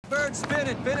Bird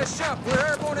spinning. Finish up. We're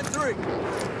airborne in 3.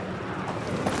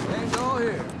 Things all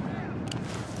here.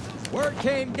 Word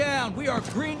came down. We are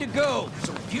green to go.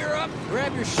 So gear up,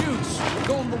 grab your chutes. We're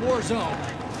going to the war zone.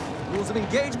 Rules of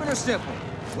engagement are simple.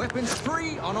 Weapons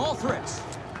free on all threats.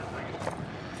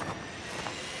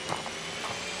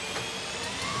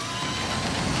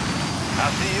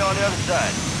 I'll see you on the other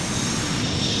side.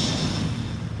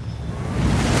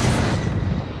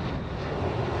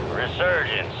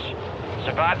 Resurgence.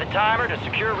 Survive the timer to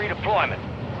secure redeployment.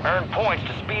 Earn points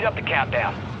to speed up the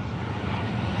countdown.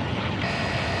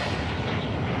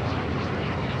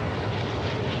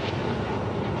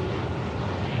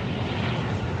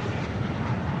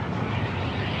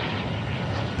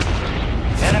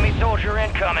 Enemy soldier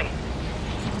incoming.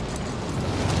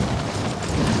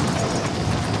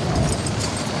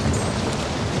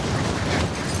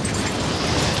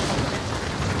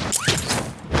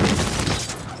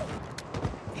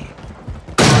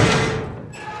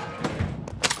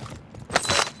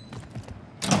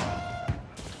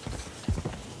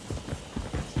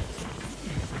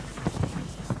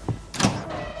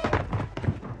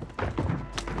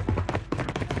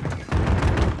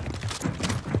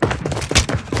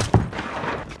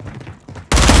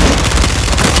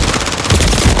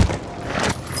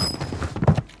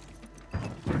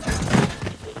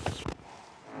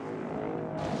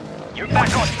 You're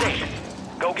back on station.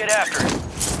 Go get after it.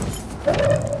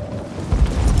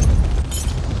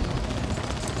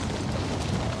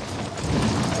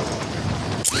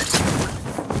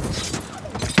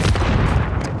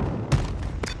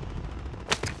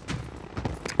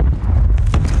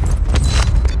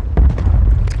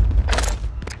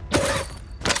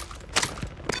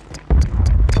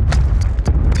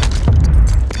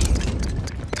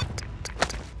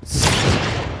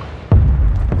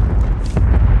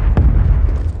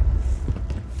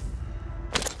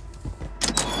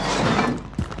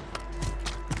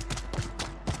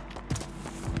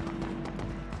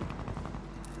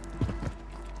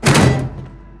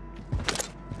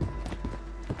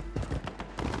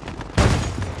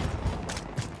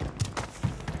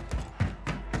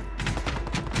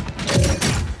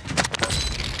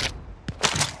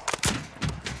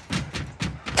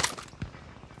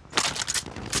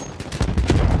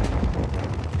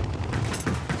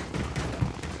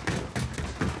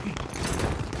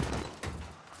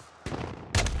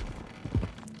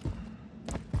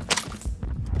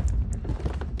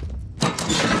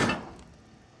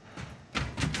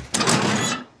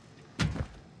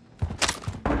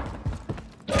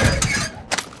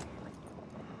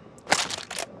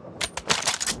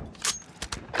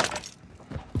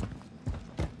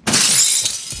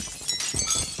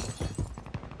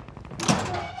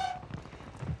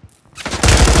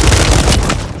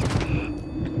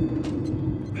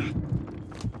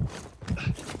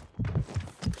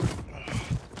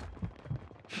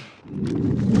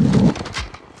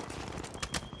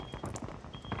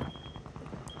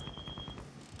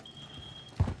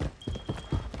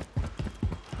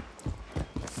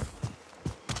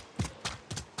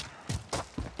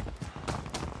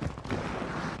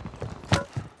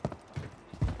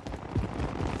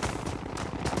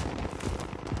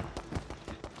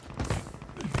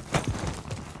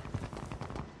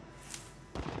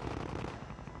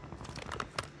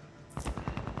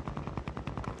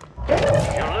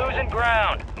 You're losing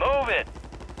ground. Move it.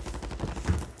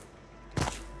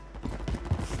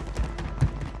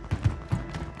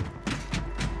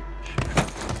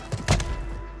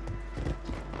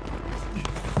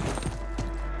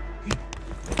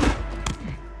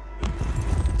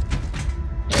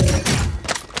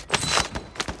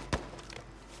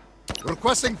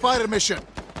 Requesting fire mission.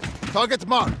 Target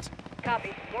marked.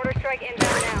 Copy. Mortar strike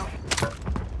inbound now.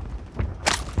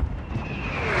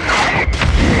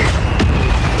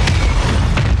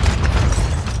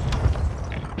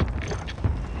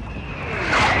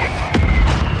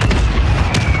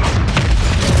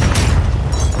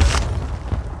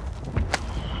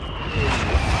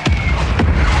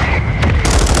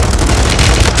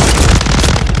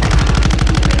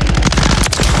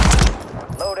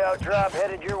 Loadout drop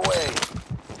headed your way.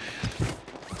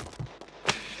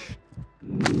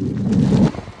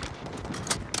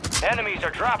 Enemies are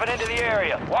dropping into the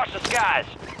area. Watch the skies.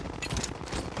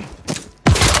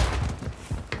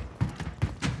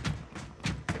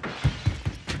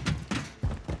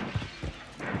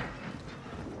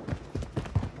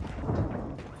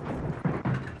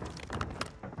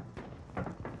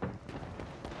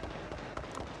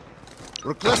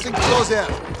 Requesting close air.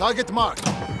 Target marked.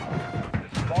 This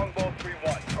is Longbow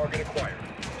 3-1. Target acquired.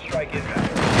 Strike inbound.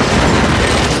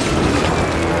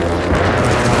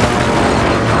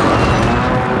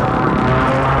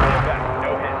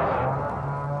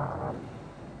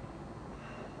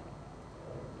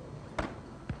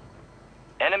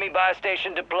 Buy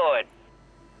station deployed.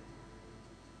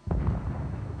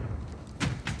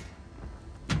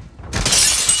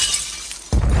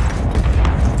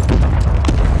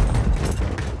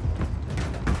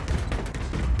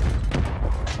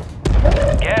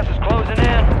 Gas is closing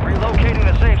in. Relocating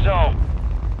the safe zone.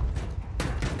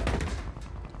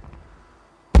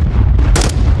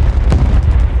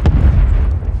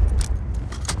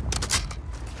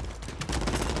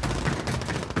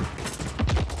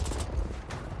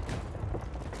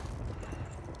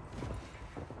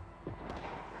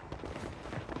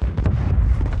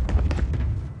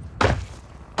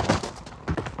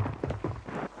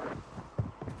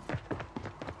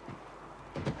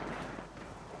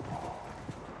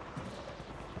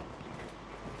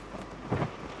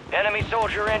 Enemy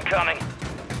soldier incoming.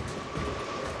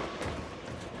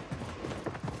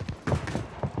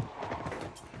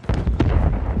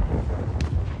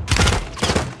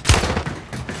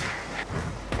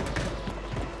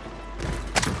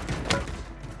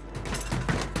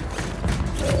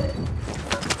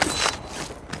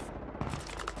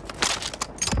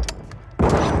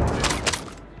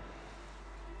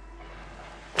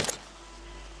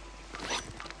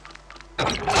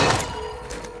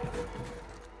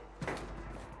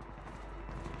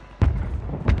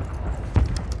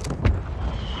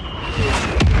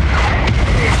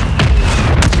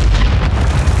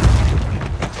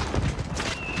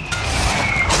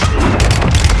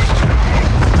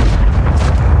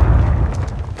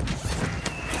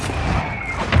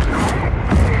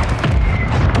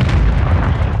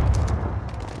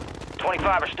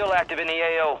 Are still active in the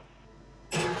AO.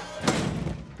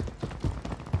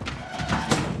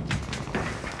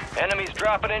 Enemies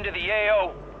dropping into the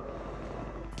AO.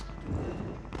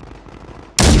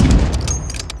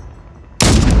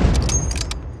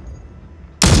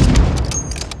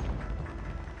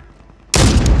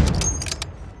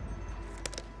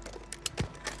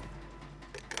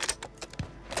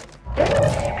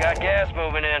 You got gas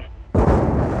moving in.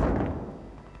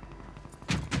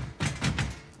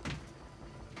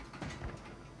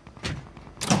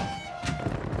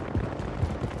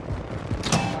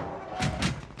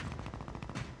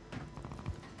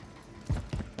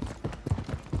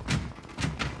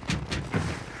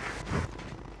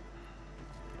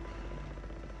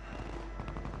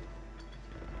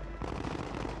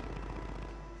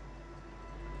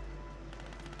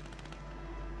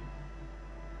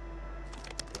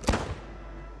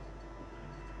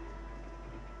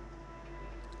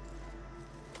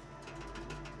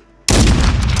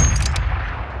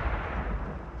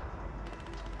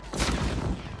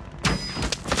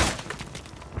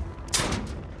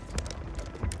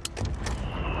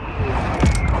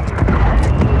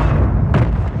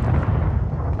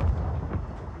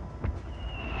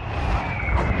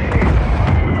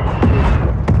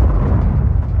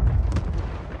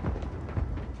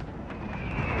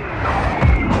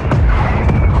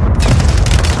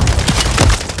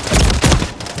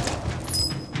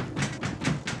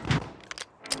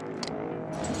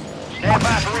 Stand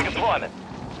by for redeployment.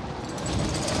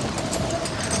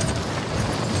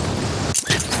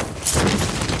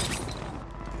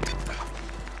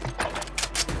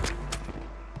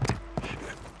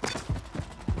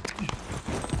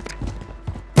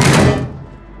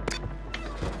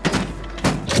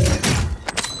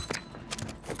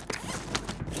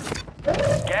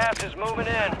 Gas is moving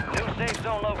in. New safe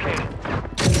zone located.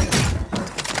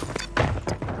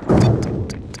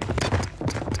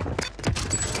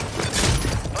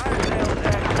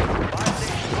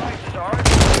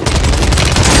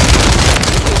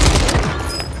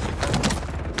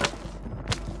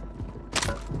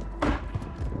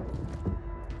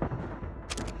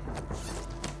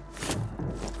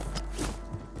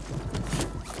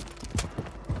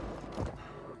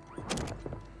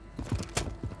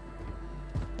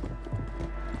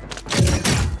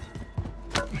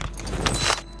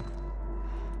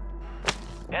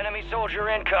 Enemy soldier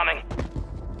incoming.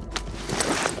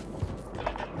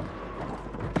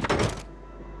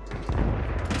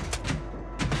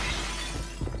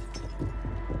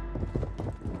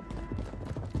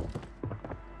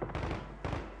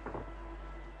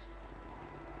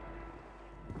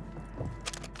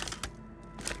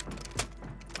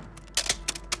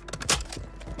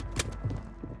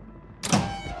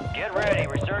 Get ready,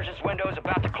 resurgence window is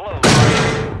about to close.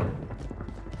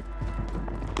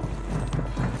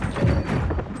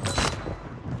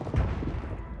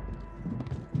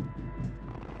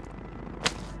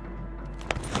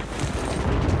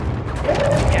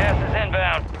 Gas is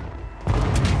inbound.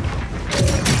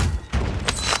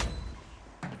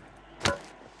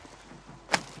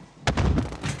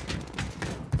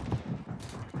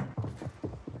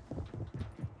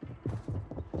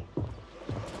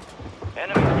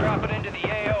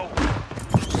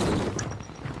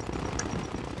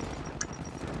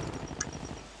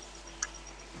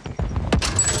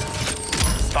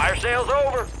 Fire sale's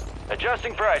over.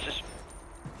 Adjusting prices.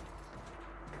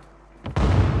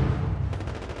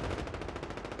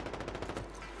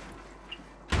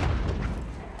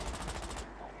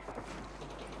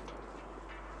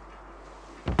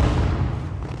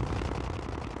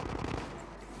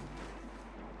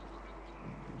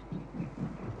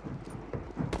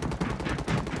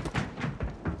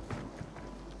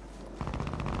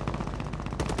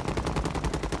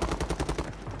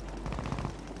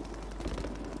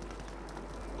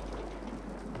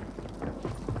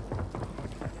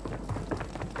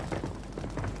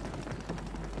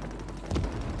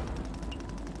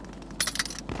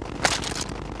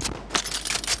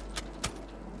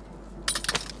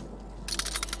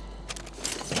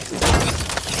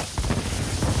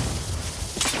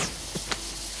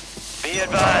 Be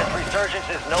advised, resurgence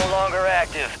is no longer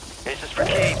active. This is for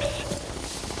keeps.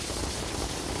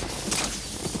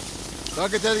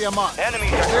 Target area marked.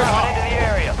 Enemies are Clear dropping hot. into the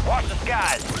area. Watch the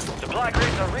skies. Supply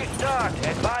crates are restocked.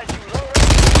 Advise you load up.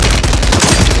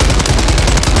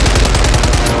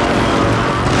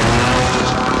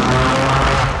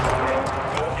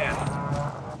 Go again.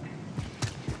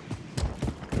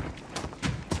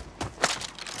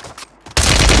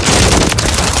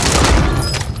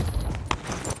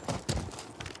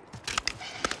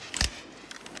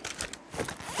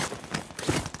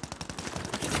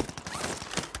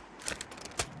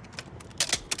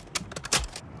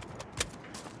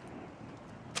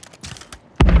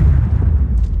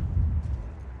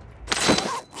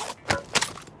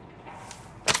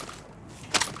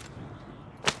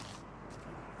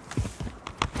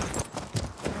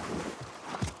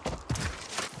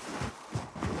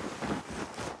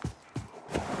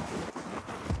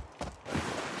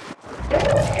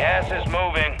 Gas is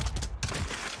moving.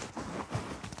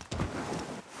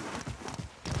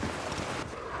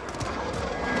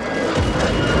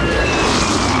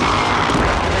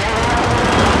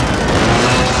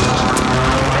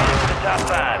 Made it to the top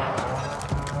 5.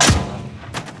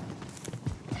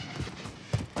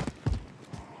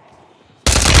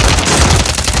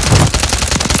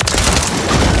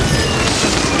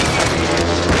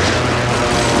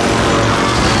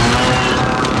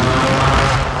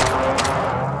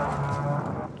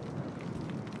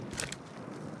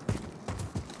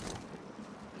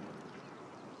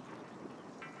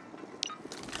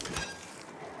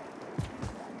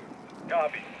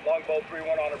 Copy. Longbow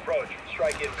 3-1 on approach.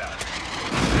 Strike inbound.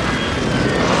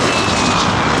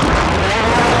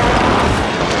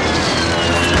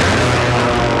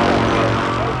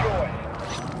 No joy.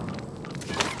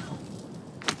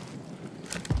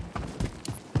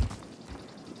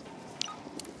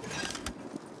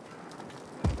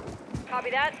 Copy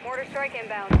that. Mortar strike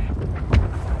inbound.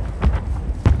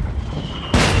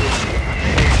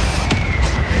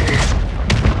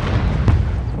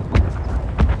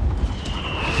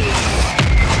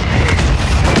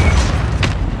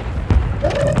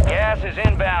 Gas is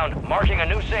inbound, marking a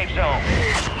new safe zone.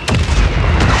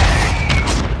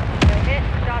 Good hit.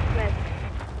 Shots missed.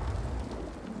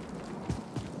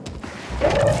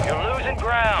 You're losing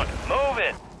ground. Move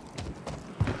it.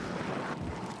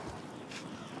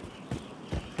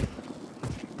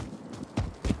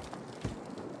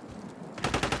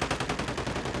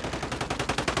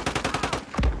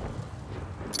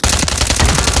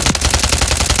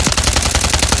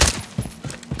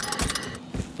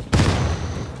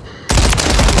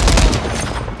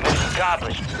 Mission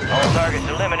accomplished. All targets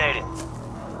eliminated.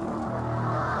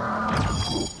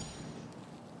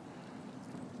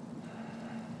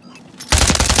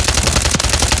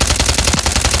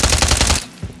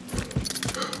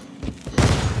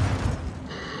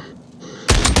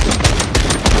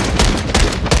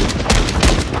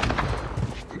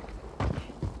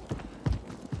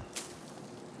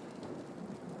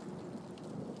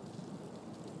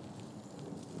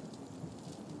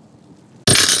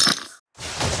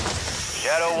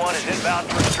 Shadow 1 is inbound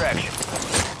for extraction.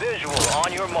 Visual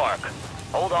on your mark.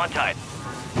 Hold on tight.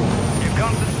 Here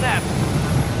comes the snap.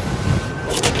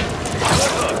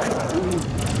 Good hook.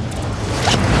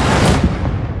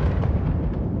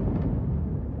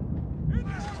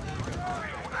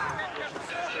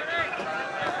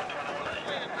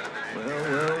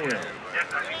 Well.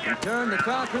 Return the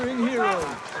conquering hero.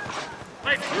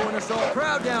 Join us all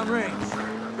proud downrange.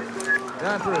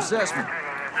 Time for assessment.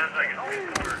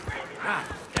 Ah,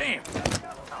 damn.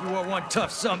 You are one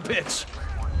tough sumbitch.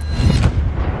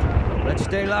 Let's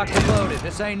stay locked and loaded.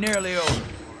 This ain't nearly over.